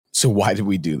So why did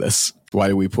we do this? Why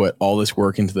did we put all this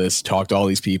work into this, talk to all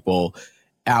these people,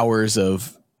 hours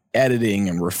of editing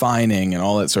and refining and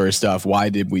all that sort of stuff? Why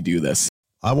did we do this?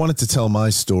 I wanted to tell my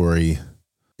story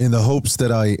in the hopes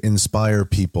that I inspire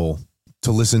people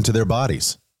to listen to their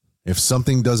bodies. If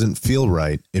something doesn't feel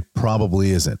right, it probably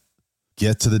isn't.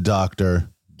 Get to the doctor,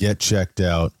 get checked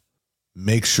out,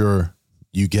 make sure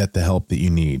you get the help that you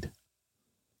need.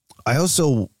 I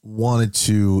also wanted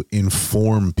to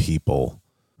inform people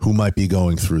who might be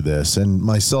going through this, and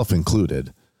myself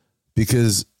included,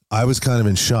 because I was kind of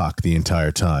in shock the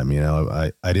entire time.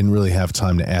 I didn't really have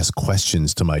time to ask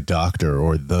questions to my doctor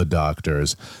or the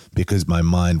doctors because my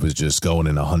mind was just going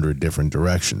in 100 different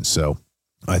directions. So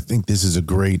I think this is a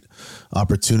great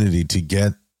opportunity to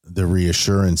get the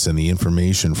reassurance and the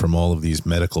information from all of these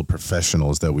medical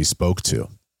professionals that we spoke to,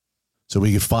 so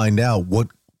we could find out what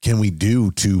can we do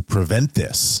to prevent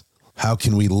this? How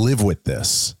can we live with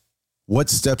this? What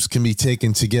steps can be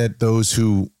taken to get those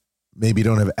who maybe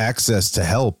don't have access to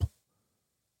help,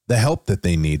 the help that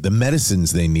they need, the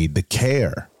medicines they need, the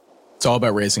care? It's all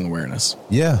about raising awareness.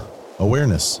 Yeah,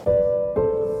 awareness.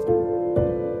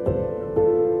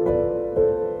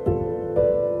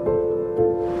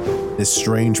 This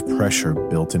strange pressure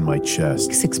built in my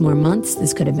chest. 6 more months,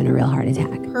 this could have been a real heart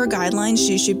attack. Per guidelines,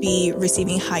 she should be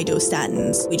receiving high-dose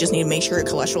statins. We just need to make sure her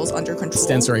cholesterol is under control.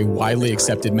 Stents are a widely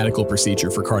accepted medical procedure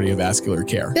for cardiovascular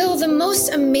care. Bill, the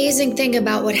most amazing thing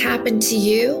about what happened to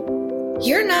you,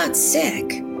 you're not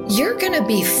sick. You're going to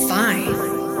be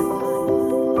fine.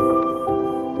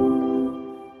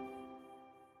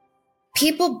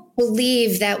 People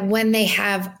believe that when they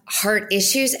have heart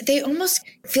issues, they almost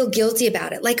feel guilty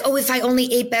about it. Like, oh, if I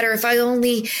only ate better, if I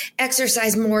only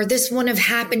exercised more, this wouldn't have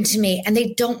happened to me. And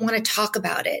they don't want to talk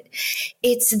about it.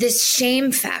 It's this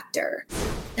shame factor.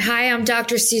 Hi, I'm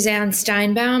Dr. Suzanne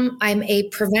Steinbaum. I'm a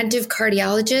preventive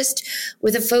cardiologist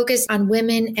with a focus on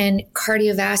women and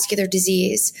cardiovascular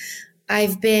disease.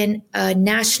 I've been a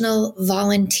national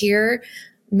volunteer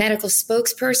medical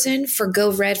spokesperson for Go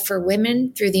Red for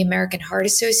Women through the American Heart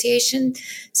Association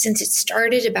since it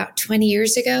started about 20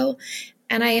 years ago.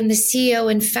 And I am the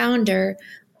CEO and founder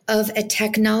of a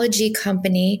technology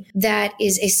company that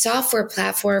is a software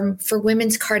platform for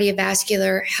women's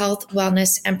cardiovascular health,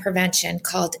 wellness, and prevention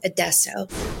called Adesso.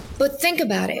 But think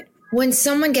about it. When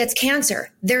someone gets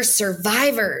cancer, they're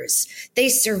survivors. They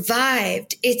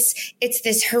survived. It's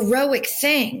this heroic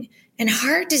thing. And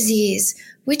heart disease,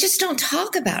 we just don't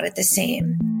talk about it the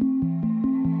same.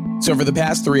 So for the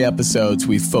past 3 episodes,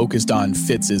 we've focused on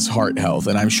Fitz's heart health,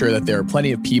 and I'm sure that there are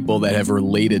plenty of people that have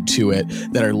related to it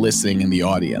that are listening in the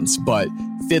audience. But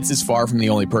Fitz is far from the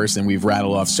only person. We've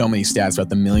rattled off so many stats about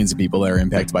the millions of people that are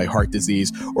impacted by heart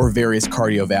disease or various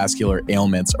cardiovascular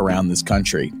ailments around this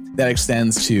country. That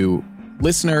extends to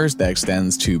listeners, that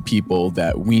extends to people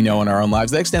that we know in our own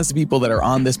lives, that extends to people that are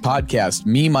on this podcast.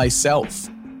 Me, myself,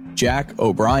 Jack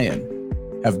O'Brien,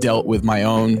 have dealt with my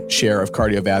own share of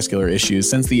cardiovascular issues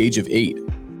since the age of 8.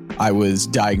 I was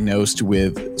diagnosed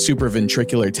with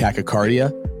supraventricular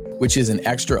tachycardia, which is an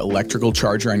extra electrical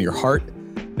charge on your heart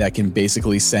that can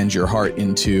basically send your heart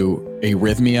into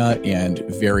arrhythmia and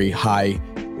very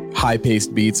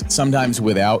high-paced beats, sometimes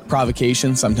without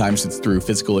provocation, sometimes it's through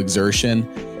physical exertion.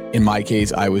 In my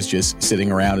case, I was just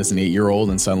sitting around as an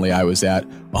 8-year-old and suddenly I was at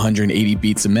 180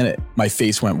 beats a minute. My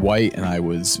face went white and I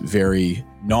was very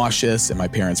nauseous, and my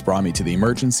parents brought me to the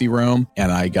emergency room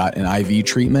and I got an IV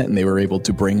treatment and they were able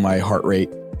to bring my heart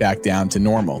rate back down to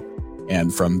normal.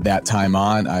 And from that time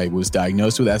on, I was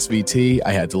diagnosed with SVT.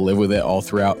 I had to live with it all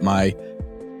throughout my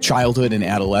childhood and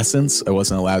adolescence. I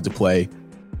wasn't allowed to play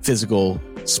physical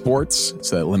sports,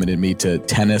 so that limited me to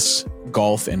tennis,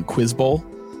 golf, and quiz bowl.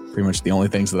 Pretty much the only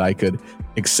things that I could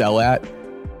excel at.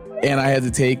 And I had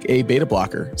to take a beta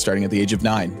blocker starting at the age of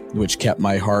 9, which kept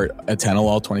my heart,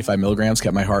 atenolol, 25 milligrams,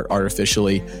 kept my heart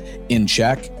artificially in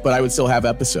check. But I would still have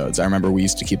episodes. I remember we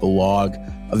used to keep a log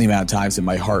of the amount of times that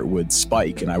my heart would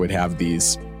spike and I would have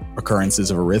these occurrences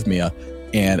of arrhythmia.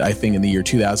 And I think in the year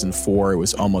 2004, it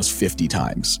was almost 50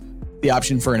 times. The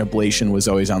option for an ablation was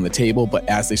always on the table, but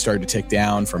as they started to tick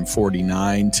down from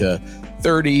 49 to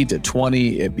 30 to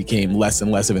 20, it became less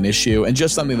and less of an issue and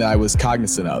just something that I was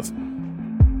cognizant of.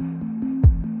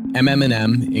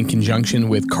 MM&M, in conjunction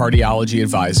with Cardiology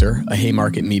Advisor, a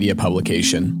Haymarket Media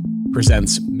publication,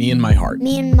 presents Me and My Heart.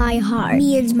 Me and My Heart.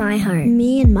 Me and My Heart.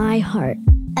 Me and My Heart.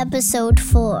 Episode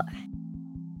 4.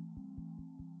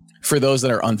 For those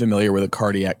that are unfamiliar with a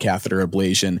cardiac catheter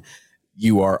ablation,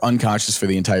 you are unconscious for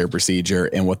the entire procedure,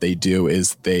 and what they do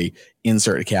is they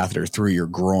insert a catheter through your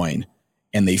groin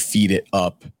and they feed it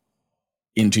up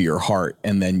into your heart,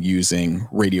 and then using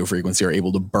radio frequency are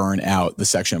able to burn out the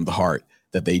section of the heart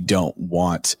that they don't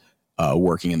want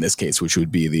working in this case, which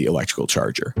would be the electrical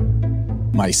charger.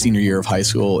 My senior year of high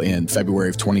school in February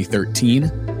of 2013,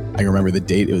 I remember the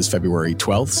date, it was February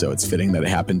 12th, so it's fitting that it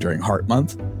happened during Heart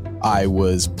Month. I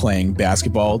was playing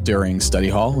basketball during study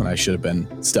hall when I should have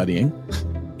been studying,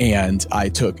 and I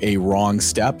took a wrong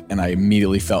step, and I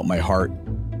immediately felt my heart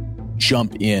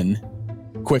jump in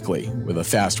quickly with a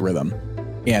fast rhythm.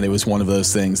 And it was one of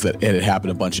those things that it had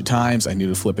happened a bunch of times. I knew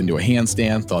to flip into a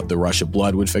handstand, thought the rush of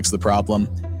blood would fix the problem.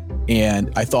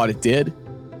 And I thought it did.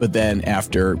 But then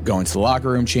after going to the locker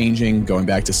room, changing, going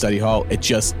back to study hall, it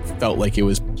just felt like it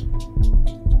was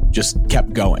just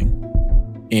kept going.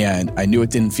 And I knew it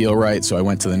didn't feel right. So I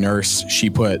went to the nurse. She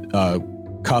put a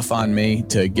cuff on me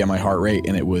to get my heart rate,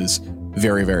 and it was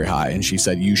very, very high. And she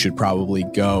said, you should probably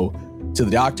go to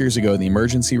the doctors or go to the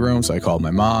emergency room. So I called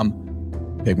my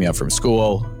mom, picked me up from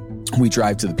school. We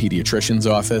drive to the pediatrician's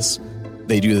office.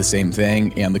 They do the same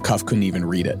thing, and the cuff couldn't even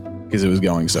read it because it was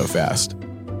going so fast.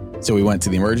 So we went to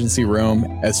the emergency room.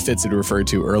 As Fitz had referred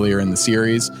to earlier in the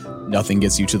series, nothing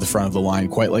gets you to the front of the line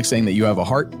quite like saying that you have a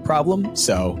heart problem.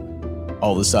 So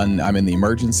all of a sudden, I'm in the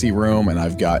emergency room, and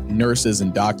I've got nurses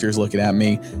and doctors looking at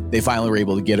me. They finally were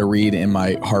able to get a read, and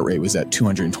my heart rate was at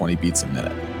 220 beats a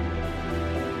minute,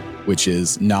 which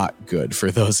is not good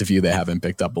for those of you that haven't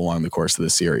picked up along the course of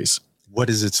the series. What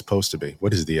is it supposed to be?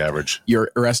 What is the average? Your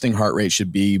resting heart rate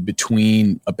should be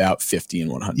between about 50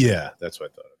 and 100. Yeah, that's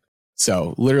what I thought.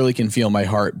 So literally can feel my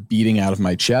heart beating out of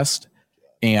my chest.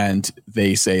 And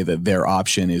they say that their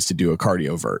option is to do a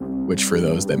cardiovert, which for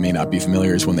those that may not be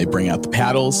familiar is when they bring out the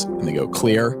paddles and they go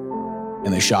clear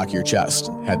and they shock your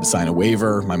chest. Had to sign a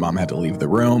waiver. My mom had to leave the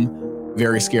room.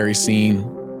 Very scary scene.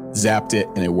 Zapped it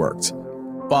and it worked.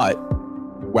 But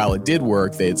while it did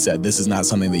work, they had said this is not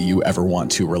something that you ever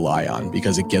want to rely on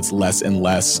because it gets less and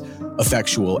less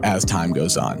effectual as time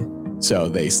goes on. So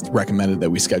they recommended that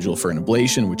we schedule for an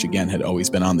ablation, which again had always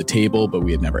been on the table, but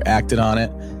we had never acted on it.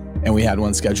 And we had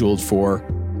one scheduled for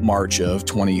March of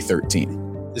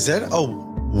 2013. Is that a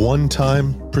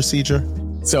one-time procedure?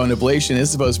 So an ablation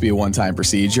is supposed to be a one-time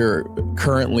procedure.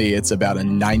 Currently, it's about a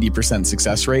 90%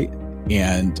 success rate.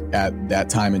 And at that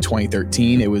time in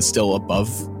 2013, it was still above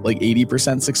like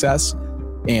 80% success.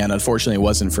 And unfortunately, it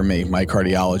wasn't for me. My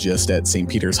cardiologist at St.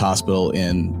 Peter's Hospital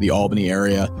in the Albany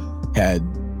area had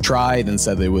tried and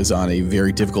said that it was on a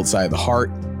very difficult side of the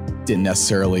heart. Didn't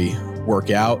necessarily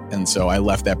work out. And so I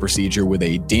left that procedure with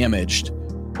a damaged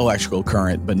electrical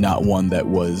current, but not one that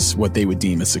was what they would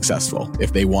deem as successful.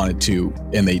 If they wanted to,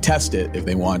 and they test it, if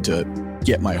they wanted to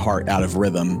get my heart out of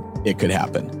rhythm, it could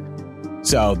happen.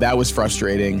 So that was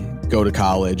frustrating. Go to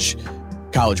college.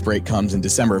 College break comes in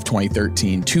December of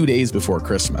 2013, 2 days before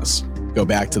Christmas. Go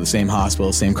back to the same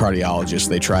hospital, same cardiologist.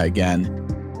 They try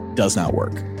again. Does not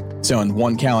work. So in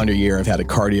one calendar year, I've had a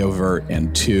cardiovert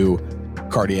and 2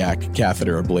 cardiac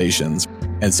catheter ablations.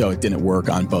 And so it didn't work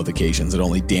on both occasions. It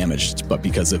only damaged, but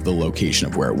because of the location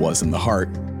of where it was in the heart,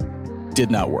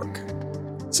 did not work.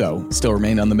 So still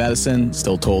remained on the medicine,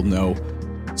 still told no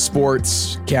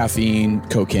sports, caffeine,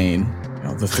 cocaine,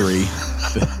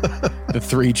 the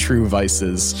three true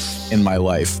vices in my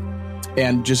life,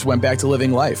 and just went back to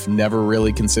living life. Never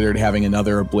really considered having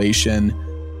another ablation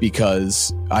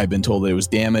because I've been told that it was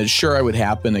damaged. Sure, it would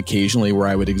happen occasionally where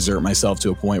I would exert myself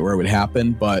to a point where it would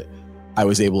happen, but I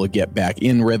was able to get back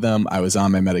in rhythm. I was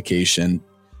on my medication,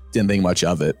 didn't think much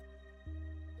of it.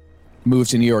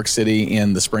 Moved to New York City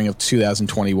in the spring of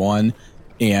 2021,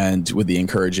 and with the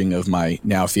encouraging of my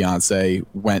now fiance,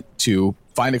 went to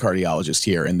find a cardiologist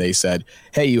here. And they said,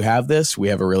 hey, you have this. We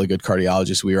have a really good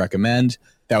cardiologist we recommend.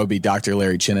 That would be Dr.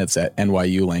 Larry Chinitz at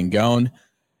NYU Langone.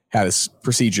 Had a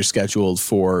procedure scheduled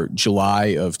for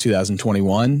July of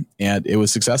 2021, and it was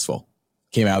successful.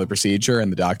 Came out of the procedure, and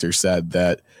the doctor said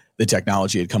that the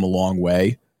technology had come a long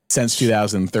way since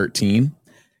 2013,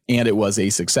 and it was a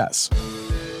success,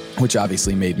 which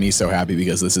obviously made me so happy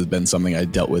because this has been something I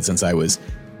dealt with since I was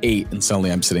 8, and suddenly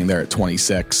I'm sitting there at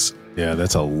 26. Yeah,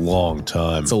 that's a long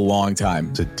time. It's a long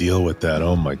time to deal with that.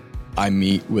 Oh my. I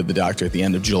meet with the doctor at the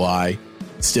end of July.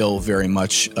 Still very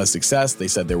much a success. They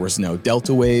said there was no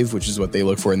delta wave, which is what they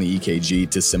look for in the EKG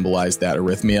to symbolize that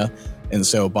arrhythmia. And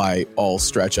so by all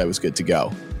stretch, I was good to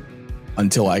go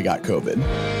until I got COVID.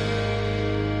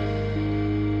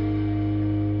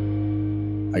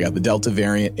 I got the Delta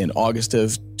variant in August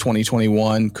of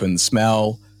 2021, couldn't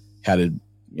smell, had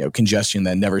a congestion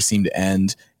that never seemed to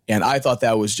end. And I thought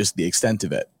that was just the extent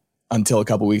of it until a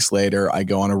couple weeks later, I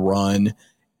go on a run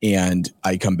And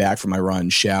I come back from my run,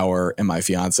 shower, and my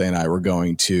fiance and I were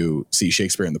going to see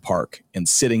Shakespeare in the Park. And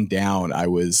sitting down, I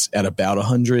was at about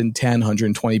 110,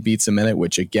 120 beats a minute,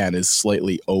 which again is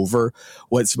slightly over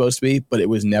what it's supposed to be, but it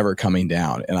was never coming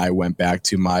down. And I went back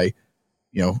to my,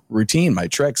 routine, my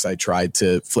tricks. I tried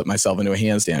to flip myself into a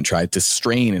handstand, tried to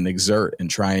strain and exert and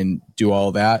try and do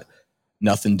all that.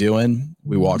 Nothing doing.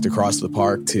 We walked across the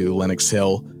park to Lenox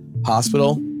Hill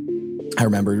Hospital. I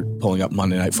remember pulling up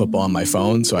Monday Night Football on my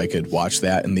phone so I could watch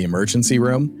that in the emergency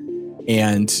room.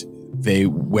 And they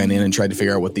went in and tried to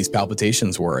figure out what these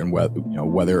palpitations were and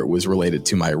whether it was related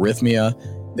to my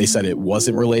arrhythmia. They said it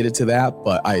wasn't related to that,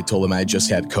 but I told them I just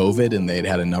had COVID, and they'd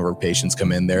had a number of patients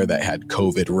come in there that had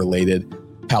COVID-related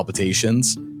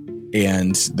palpitations,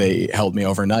 and they held me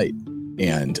overnight.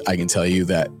 And I can tell you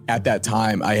that at that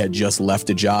time, I had just left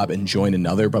a job and joined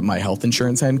another, but my health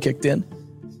insurance hadn't kicked in.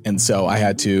 And so I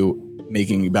had to,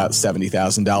 making about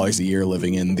 $70,000 a year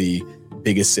living in the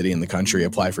biggest city in the country,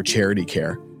 apply for charity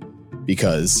care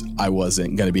because I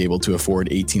wasn't going to be able to afford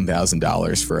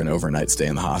 $18,000 for an overnight stay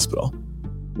in the hospital,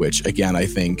 which again, I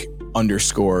think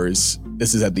underscores,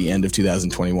 this is at the end of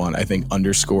 2021, I think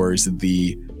underscores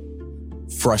the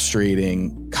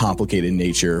frustrating, complicated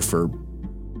nature for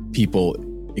people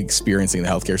experiencing the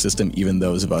healthcare system, even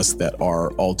those of us that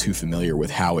are all too familiar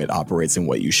with how it operates and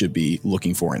what you should be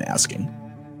looking for and asking.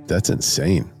 That's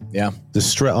insane. Yeah. The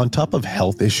stress on top of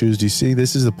health issues. Do you see?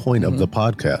 This is the point of the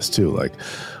podcast too. Like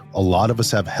a lot of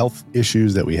us have health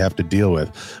issues that we have to deal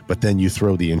with, but then you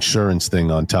throw the insurance thing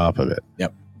on top of it.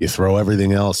 Yep. You throw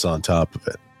everything else on top of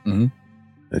it.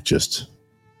 Mm-hmm. It just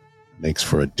makes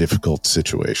for a difficult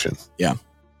situation. Yeah.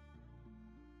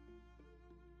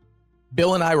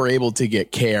 Bill and I were able to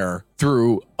get care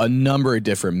through a number of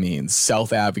different means.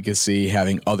 Self-advocacy,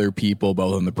 having other people,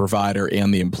 both on the provider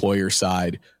and the employer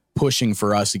side, pushing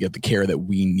for us to get the care that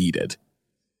we needed.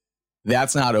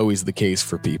 That's not always the case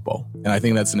for people. And I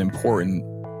think that's an important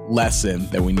lesson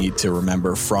that we need to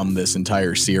remember from this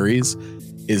entire series,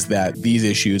 is that these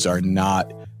issues are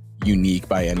not unique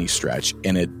by any stretch.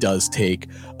 And it does take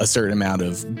a certain amount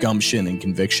of gumption and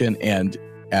conviction, and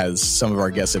as some of our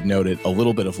guests have noted, a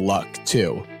little bit of luck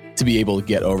too, to be able to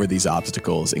get over these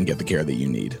obstacles and get the care that you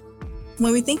need.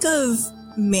 When we think of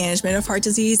management of heart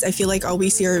disease, I feel like all we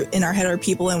see in our head are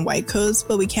people in white coats,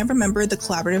 but we can't remember the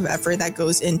collaborative effort that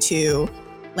goes into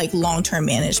long-term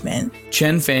management.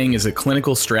 Chen Fang is a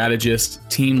clinical strategist,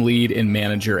 team lead, and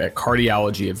manager at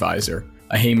Cardiology Advisor,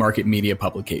 a Haymarket Media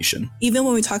publication. Even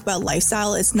when we talk about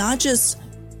lifestyle, it's not just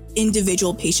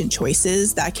individual patient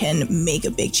choices that can make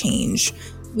a big change.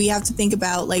 We have to think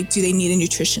about, do they need a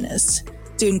nutritionist?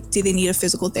 Do they need a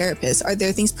physical therapist? Are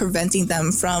there things preventing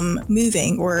them from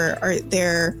moving, or are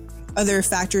there other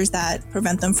factors that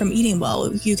prevent them from eating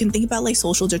well? You can think about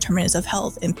social determinants of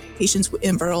health in patients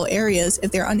in rural areas.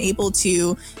 If they're unable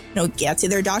to, get to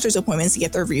their doctor's appointments to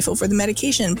get their refill for the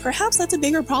medication, perhaps that's a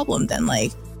bigger problem than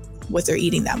what they're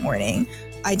eating that morning.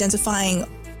 Identifying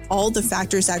all the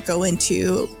factors that go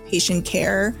into patient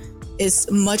care is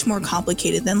much more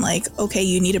complicated than okay,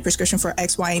 you need a prescription for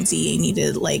X, Y, and Z. You need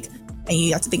to and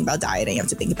you have to think about diet, and you have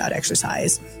to think about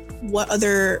exercise. What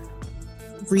other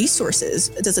resources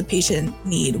does a patient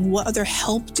need? What other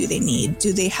help do they need?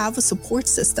 Do they have a support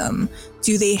system?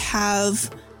 Do they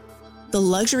have the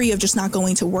luxury of just not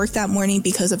going to work that morning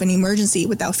because of an emergency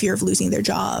without fear of losing their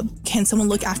job? Can someone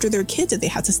look after their kids if they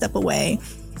have to step away?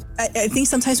 I think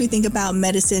sometimes we think about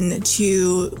medicine in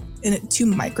a too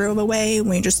micro of a way,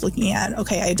 when you're just looking at,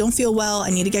 okay, I don't feel well, I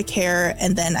need to get care,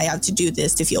 and then I have to do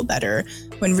this to feel better,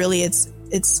 when really it's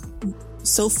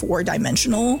so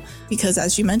four-dimensional, because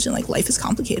as you mentioned, life is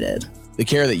complicated. The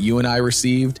care that you and I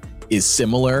received is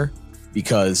similar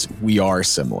because we are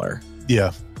similar.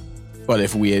 Yeah. But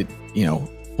if we had,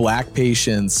 Black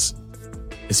patients,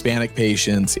 Hispanic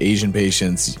patients, Asian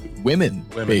patients, women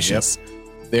patients, yep,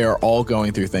 they are all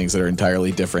going through things that are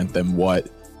entirely different than what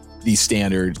the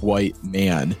standard white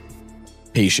man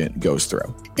patient goes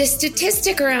through. The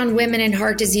statistic around women and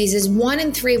heart disease is 1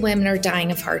 in 3 women are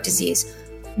dying of heart disease,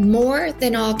 more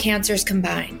than all cancers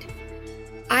combined.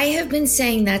 I have been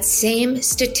saying that same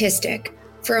statistic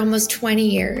for almost 20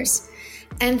 years.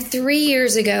 And 3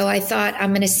 years ago, I thought,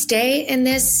 I'm going to stay in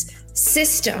this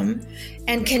system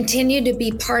and continue to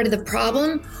be part of the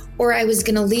problem, or I was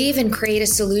going to leave and create a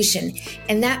solution.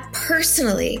 And that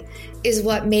personally is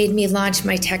what made me launch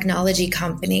my technology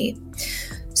company.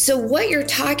 So what you're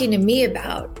talking to me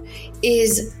about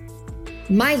is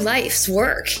my life's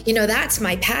work. That's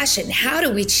my passion. How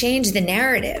do we change the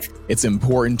narrative? It's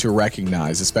important to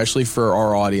recognize, especially for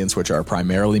our audience, which are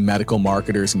primarily medical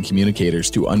marketers and communicators,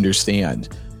 to understand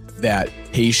that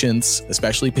patients,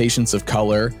 especially patients of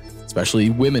color, especially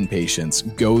women patients,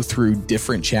 go through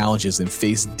different challenges and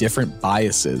face different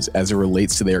biases as it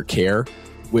relates to their care,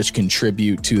 which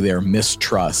contribute to their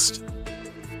mistrust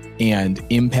and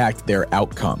impact their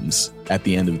outcomes at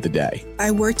the end of the day.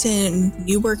 I worked in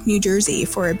Newark, New Jersey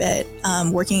for a bit,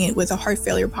 working with a heart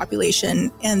failure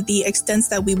population, and the extents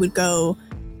that we would go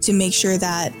to make sure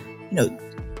that,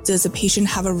 does a patient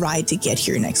have a ride to get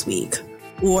here next week?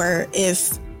 Or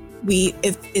if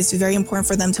it's very important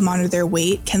for them to monitor their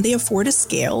weight, can they afford a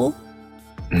scale?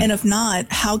 And if not,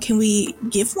 how can we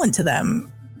give one to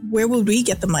them? Where would we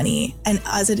get the money? And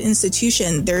as an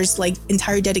institution, there's like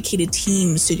entire dedicated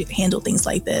teams to handle things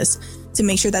like this, to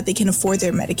make sure that they can afford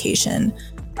their medication.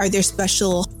 Are there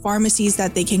special pharmacies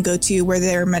that they can go to where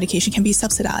their medication can be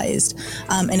subsidized?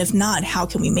 And if not, how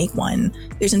can we make one?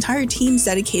 There's entire teams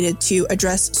dedicated to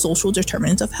address social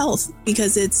determinants of health,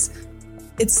 because it's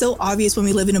so obvious when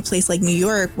we live in a place like New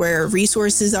York where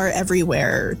resources are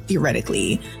everywhere,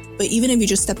 theoretically. But even if you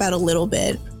just step out a little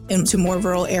bit into more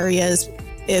rural areas,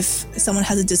 if someone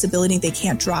has a disability, they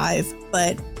can't drive,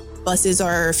 but buses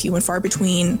are few and far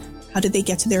between. How did they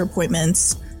get to their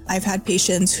appointments? I've had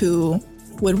patients who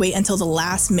would wait until the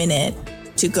last minute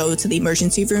to go to the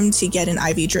emergency room to get an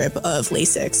IV drip of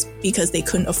Lasix because they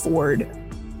couldn't afford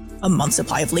a month's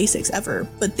supply of Lasix ever.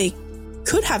 But they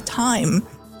could have time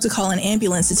to call an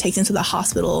ambulance to take them to the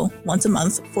hospital once a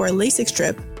month for a Lasix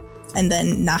drip and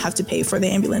then not have to pay for the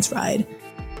ambulance ride.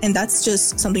 And that's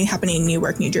just something happening in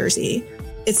Newark, New Jersey.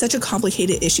 It's such a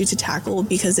complicated issue to tackle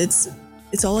because it's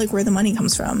all like where the money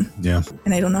comes from. Yeah.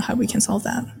 And I don't know how we can solve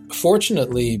that.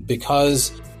 Fortunately,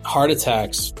 because heart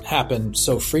attacks happen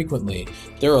so frequently,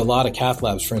 there are a lot of cath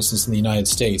labs, for instance, in the United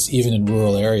States, even in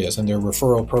rural areas, and there are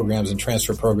referral programs and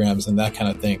transfer programs and that kind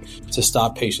of thing to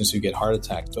stop patients who get heart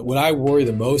attacks. But what I worry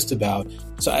the most about,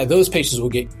 so those patients will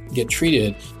get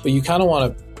treated, but you kind of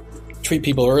want to treat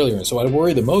people earlier. And so what I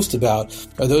worry the most about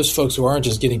are those folks who aren't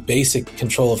just getting basic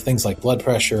control of things like blood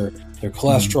pressure, their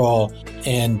cholesterol,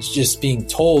 and just being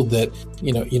told that,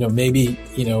 maybe,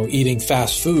 eating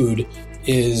fast food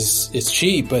is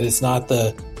cheap, but it's not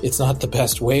the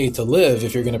best way to live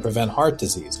if you're going to prevent heart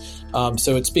disease.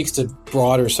 So it speaks to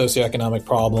broader socioeconomic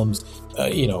problems,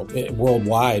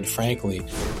 worldwide, frankly.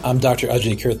 I'm Dr.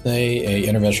 Ajay Kirthney, a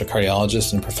interventional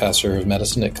cardiologist and professor of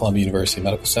medicine at Columbia University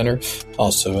Medical Center,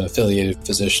 also an affiliated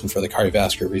physician for the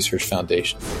Cardiovascular Research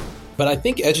Foundation. But I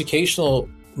think educational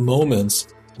moments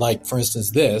like, for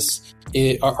instance, this,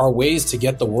 are ways to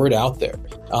get the word out there.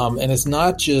 And it's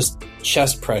not just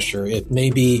chest pressure. It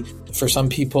may be, for some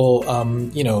people,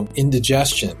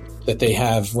 indigestion that they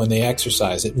have when they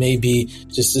exercise. It may be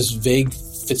just this vague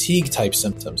fatigue type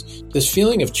symptoms. This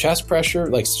feeling of chest pressure,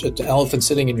 like an elephant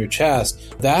sitting in your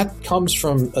chest, that comes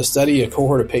from a study, a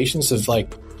cohort of patients of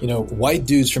white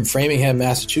dudes from Framingham,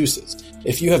 Massachusetts.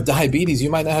 If you have diabetes,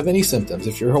 you might not have any symptoms.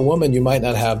 If you're a woman, you might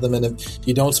not have them. And if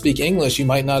you don't speak English, you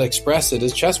might not express it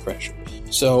as chest pressure.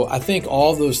 So I think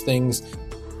all of those things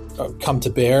come to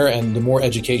bear, and the more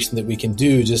education that we can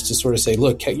do just to sort of say,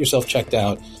 look, get yourself checked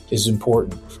out is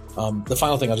important. The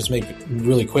final thing I'll just make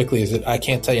really quickly is that I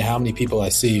can't tell you how many people I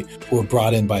see who are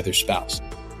brought in by their spouse.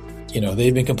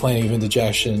 They've been complaining of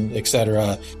indigestion, et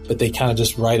cetera, but they kind of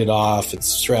just write it off. It's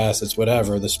stress, it's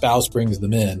whatever. The spouse brings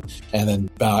them in, and then,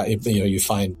 you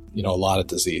find, a lot of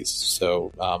disease.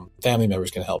 So family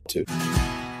members can help too.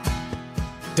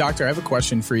 Doctor, I have a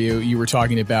question for you. You were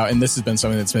talking about, and this has been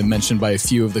something that's been mentioned by a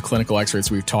few of the clinical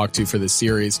experts we've talked to for this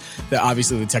series, that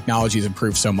obviously the technology has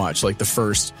improved so much. Like the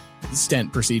first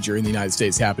stent procedure in the United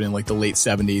States happened in like the late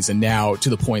 70s, and now to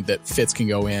the point that Fitz can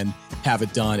go in, have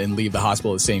it done, and leave the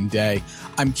hospital the same day.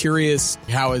 I'm curious,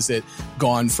 how has it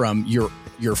gone from your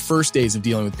first days of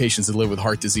dealing with patients that live with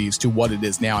heart disease to what it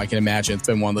is now? I can imagine it's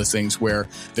been one of those things where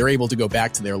they're able to go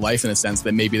back to their life in a sense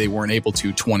that maybe they weren't able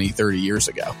to 20, 30 years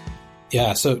ago.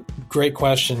 Yeah, so great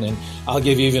question. And I'll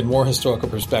give you even more historical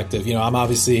perspective. I'm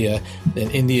obviously an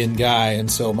Indian guy, and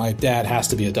so my dad has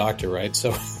to be a doctor, right?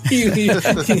 So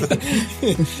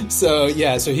so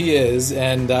he is,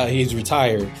 and he's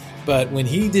retired. But when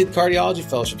he did cardiology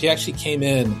fellowship, he actually came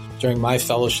in during my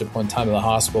fellowship one time at the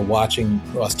hospital watching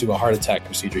us do a heart attack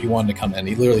procedure. He wanted to come in.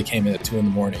 He literally came in at 2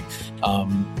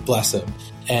 a.m. Bless him.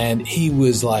 And he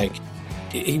was like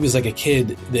a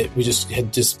kid that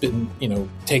had just been,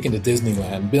 taken to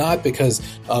Disneyland, not because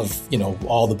of,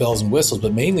 all the bells and whistles,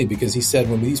 but mainly because he said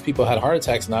when these people had heart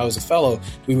attacks and I was a fellow,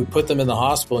 we would put them in the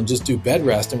hospital and just do bed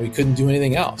rest, and we couldn't do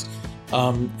anything else.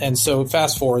 And so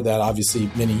fast forward that obviously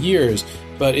many years,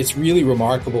 but it's really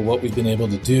remarkable what we've been able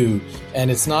to do. And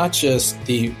it's not just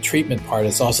the treatment part,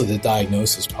 it's also the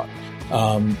diagnosis part.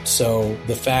 So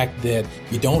the fact that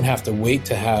you don't have to wait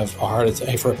to have a heart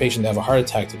attack for a patient to have a heart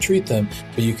attack to treat them,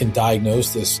 but you can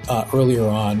diagnose this earlier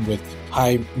on with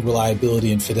high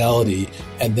reliability and fidelity,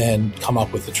 and then come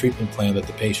up with the treatment plan that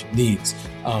the patient needs.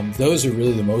 Those are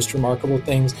really the most remarkable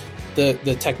things.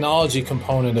 The technology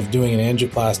component of doing an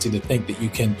angioplasty, to think that you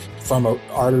can, from an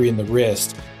artery in the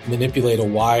wrist, manipulate a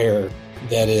wire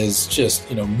that is just,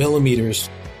 millimeters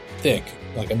thick,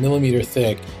 like a millimeter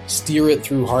thick, steer it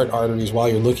through heart arteries while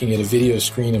you're looking at a video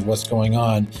screen of what's going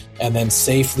on, and then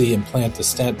safely implant the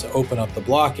stent to open up the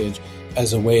blockage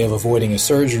as a way of avoiding a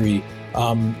surgery,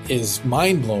 is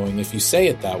mind-blowing if you say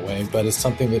it that way, but it's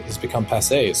something that has become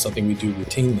passé. It's something we do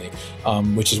routinely,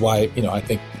 which is why, I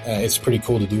think it's pretty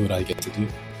cool to do what I get to do.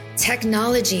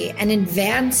 Technology and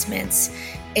advancements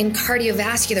in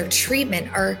cardiovascular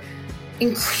treatment are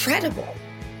incredible.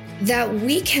 That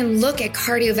we can look at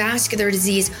cardiovascular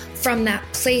disease from that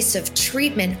place of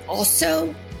treatment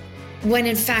also, when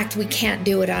in fact we can't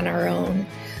do it on our own.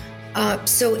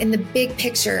 So in the big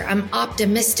picture, I'm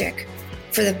optimistic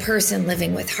for the person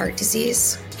living with heart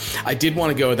disease. I did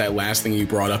want to go with that last thing you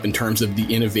brought up in terms of the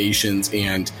innovations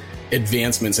and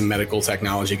advancements in medical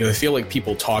technology, because I feel like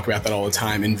people talk about that all the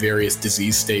time in various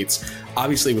disease states.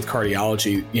 Obviously with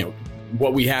cardiology,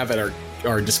 what we have at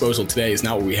our disposal today is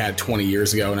not what we had 20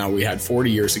 years ago, not what we had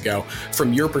 40 years ago.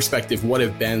 From your perspective, what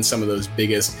have been some of those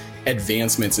biggest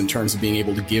advancements in terms of being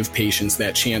able to give patients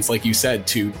that chance, like you said,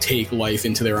 to take life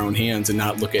into their own hands and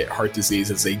not look at heart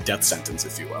disease as a death sentence,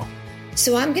 if you will?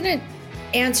 So I'm going to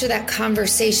answer that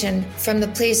conversation from the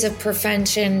place of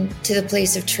prevention to the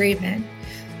place of treatment,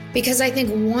 because I think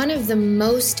one of the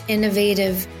most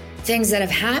innovative things that have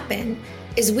happened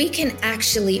is we can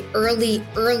actually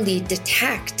early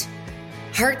detect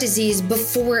heart disease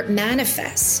before it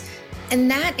manifests. And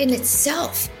that in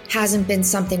itself hasn't been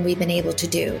something we've been able to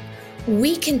do.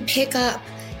 We can pick up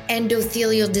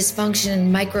endothelial dysfunction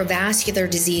and microvascular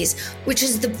disease, which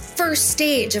is the first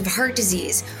stage of heart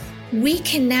disease. We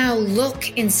can now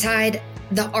look inside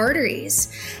the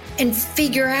arteries and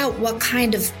figure out what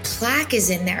kind of plaque is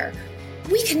in there.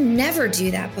 We can never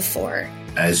do that before.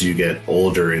 As you get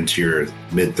older into your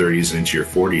mid-30s and into your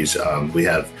 40s, we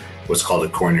have what's called a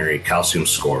coronary calcium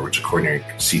score, which is a coronary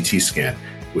CT scan,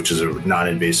 which is a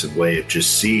non-invasive way of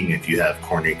just seeing if you have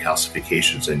coronary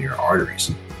calcifications in your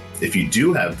arteries. If you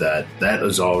do have that, that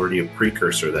is already a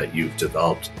precursor that you've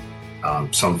developed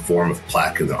some form of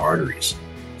plaque in the arteries.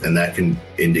 And that can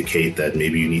indicate that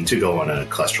maybe you need to go on a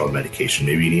cholesterol medication.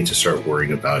 Maybe you need to start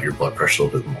worrying about your blood pressure a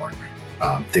little bit more.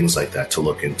 Things like that to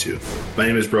look into. My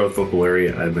name is Bro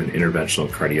Focolari. I'm an interventional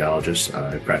cardiologist.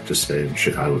 I practice in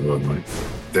Chicago, Illinois.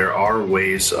 There are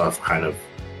ways of kind of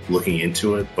looking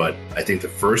into it, but I think the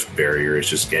first barrier is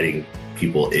just getting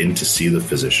people in to see the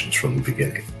physicians from the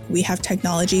beginning. We have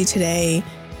technology today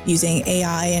using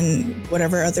AI and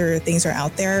whatever other things are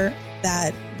out there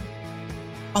that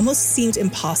almost seemed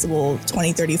impossible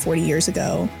 20, 30, 40 years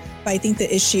ago. But I think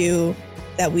the issue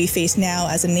that we face now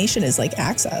as a nation is like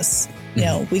access.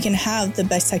 We can have the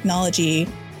best technology,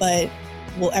 but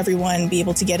will everyone be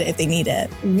able to get it if they need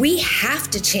it? We have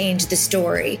to change the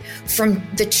story from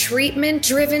the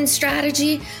treatment-driven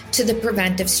strategy to the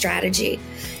preventive strategy.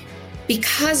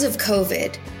 Because of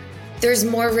COVID, there's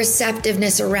more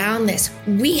receptiveness around this.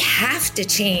 We have to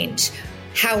change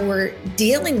how we're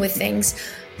dealing with things,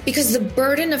 because the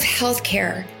burden of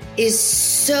healthcare is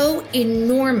so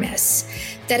enormous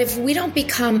that if we don't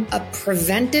become a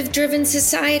preventive-driven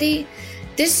society,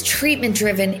 this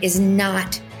treatment-driven is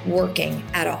not working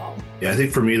at all. Yeah, I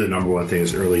think for me, the number one thing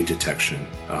is early detection.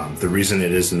 The reason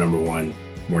it is the number one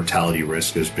mortality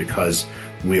risk is because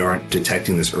we aren't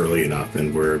detecting this early enough,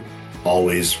 and we're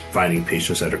always finding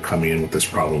patients that are coming in with this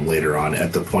problem later on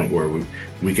at the point where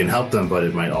we can help them, but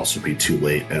it might also be too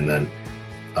late. And then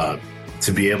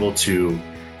to be able to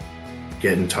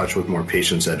get in touch with more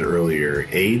patients at an earlier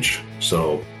age.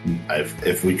 So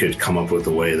if we could come up with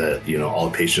a way that, all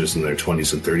patients in their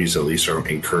 20s and 30s at least are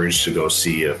encouraged to go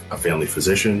see a family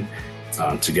physician,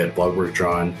 to get blood work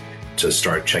drawn, to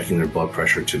start checking their blood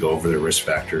pressure, to go over their risk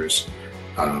factors,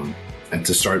 and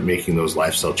to start making those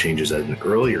lifestyle changes at an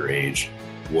earlier age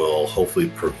will hopefully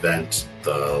prevent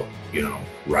the,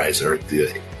 rise or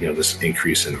the, this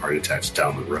increase in heart attacks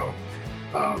down the road.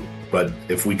 But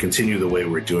if we continue the way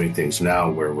we're doing things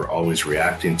now, where we're always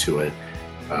reacting to it,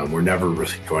 we're never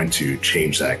really going to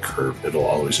change that curve. It'll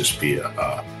always just be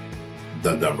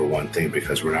the number one thing,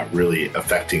 because we're not really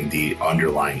affecting the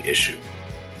underlying issue.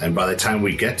 And by the time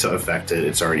we get to affect it,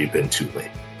 it's already been too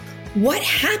late. What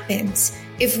happens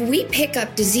if we pick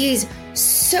up disease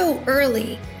so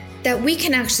early that we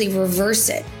can actually reverse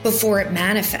it before it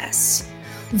manifests?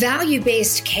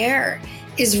 Value-based care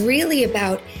is really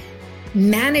about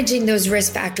managing those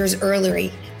risk factors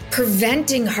early,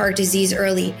 preventing heart disease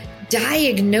early,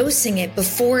 diagnosing it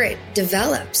before it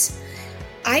develops.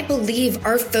 I believe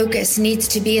our focus needs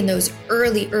to be in those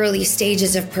early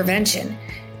stages of prevention.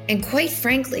 And quite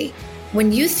frankly,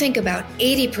 when you think about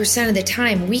 80% of the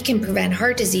time we can prevent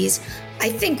heart disease, I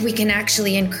think we can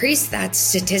actually increase that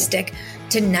statistic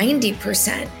to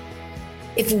 90%.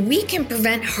 If we can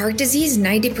prevent heart disease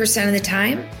 90% of the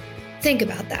time, think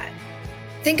about that.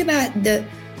 Think about the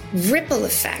ripple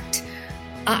effect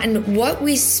on what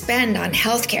we spend on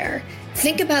healthcare.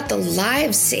 Think about the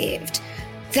lives saved.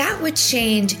 That would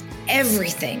change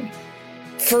everything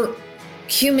for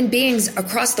human beings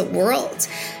across the world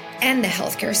and the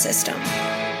healthcare system.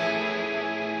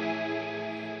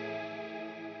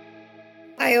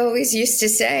 I always used to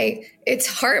say, it's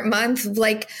Heart Month,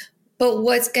 but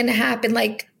what's going to happen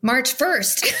March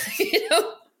 1st?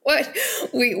 What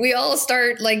we all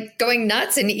start going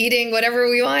nuts and eating whatever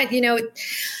we want, And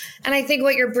I think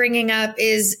what you're bringing up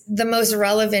is the most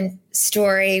relevant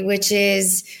story, which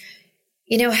is,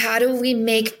 how do we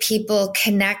make people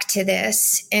connect to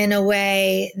this in a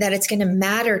way that it's going to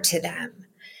matter to them?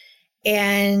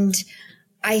 And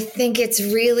I think it's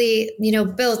really,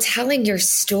 Bill, telling your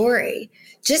story,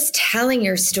 just telling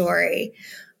your story.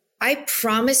 I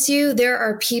promise you there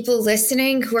are people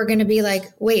listening who are going to be like,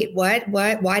 wait, what,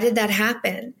 why did that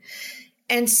happen?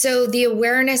 And so the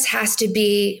awareness has to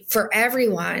be for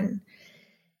everyone.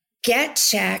 Get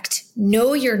checked,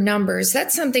 know your numbers.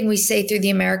 That's something we say through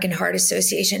the American Heart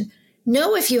Association.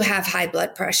 Know if you have high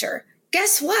blood pressure.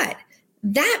 Guess what?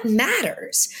 That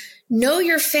matters. Know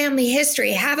your family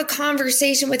history. Have a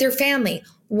conversation with your family.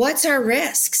 What's our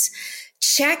risks?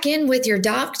 Check in with your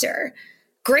doctor.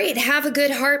 Great. Have a good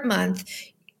heart month.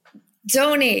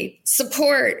 Donate,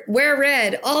 support, wear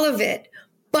red, all of it.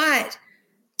 But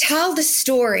tell the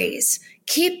stories.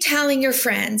 Keep telling your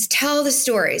friends. Tell the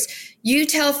stories. You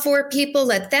tell 4 people,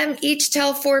 let them each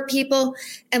tell 4 people,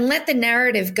 and let the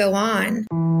narrative go on.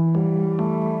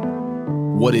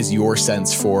 What is your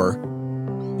sense for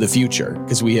the future?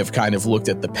 Because we have kind of looked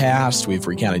at the past. We've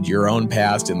recounted your own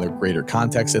past in the greater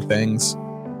context of things.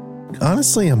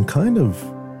 Honestly, I'm kind of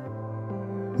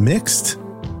mixed.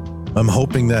 I'm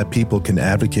hoping that people can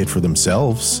advocate for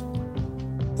themselves.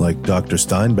 Like Dr.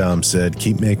 Steinbaum said,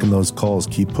 keep making those calls,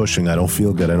 keep pushing. I don't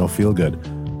feel good.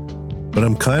 But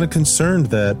I'm kind of concerned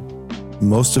that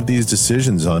most of these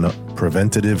decisions on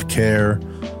preventative care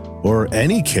or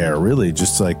any care, really,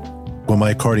 just like when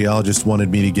my cardiologist wanted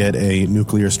me to get a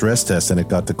nuclear stress test and it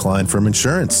got declined from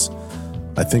insurance.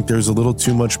 I think there's a little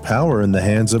too much power in the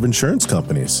hands of insurance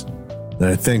companies. And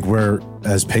I think we're,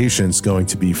 as patients, going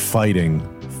to be fighting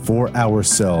for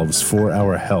ourselves, for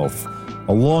our health,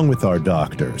 along with our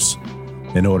doctors,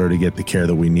 in order to get the care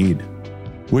that we need.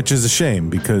 Which is a shame,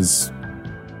 because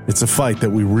it's a fight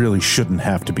that we really shouldn't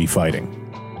have to be fighting.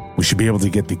 We should be able to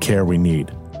get the care we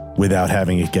need without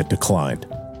having it get declined.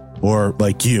 Or,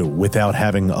 like you, without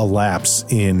having a lapse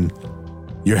in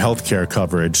your healthcare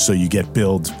coverage so you get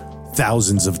billed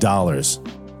thousands of dollars.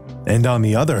 And on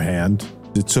the other hand,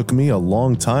 it took me a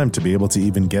long time to be able to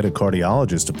even get a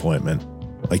cardiologist appointment.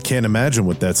 I can't imagine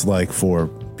what that's like for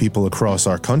people across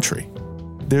our country.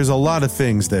 There's a lot of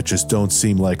things that just don't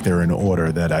seem like they're in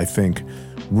order that I think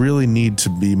really need to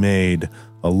be made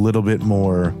a little bit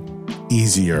more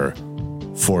easier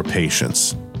for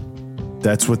patients.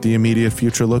 That's what the immediate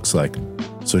future looks like.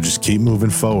 So just keep moving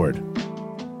forward.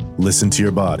 Listen to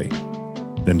your body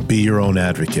and be your own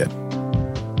advocate.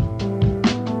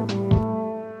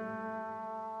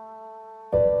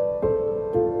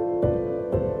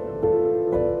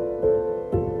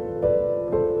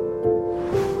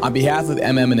 On behalf of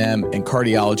MM&M and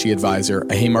Cardiology Advisor,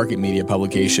 a Haymarket Media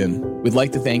publication, we'd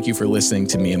like to thank you for listening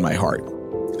to Me and My Heart.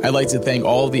 I'd like to thank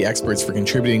all of the experts for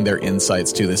contributing their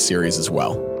insights to this series as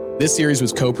well. This series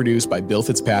was co-produced by Bill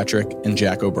Fitzpatrick and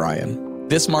Jack O'Brien.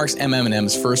 This marks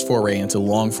MM&M's first foray into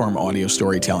long-form audio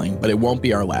storytelling, but it won't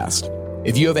be our last.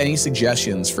 If you have any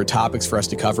suggestions for topics for us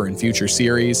to cover in future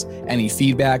series, any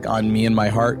feedback on Me and My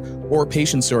Heart, or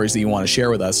patient stories that you want to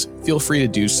share with us, feel free to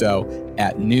do so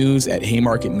at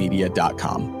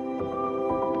news@haymarketmedia.com.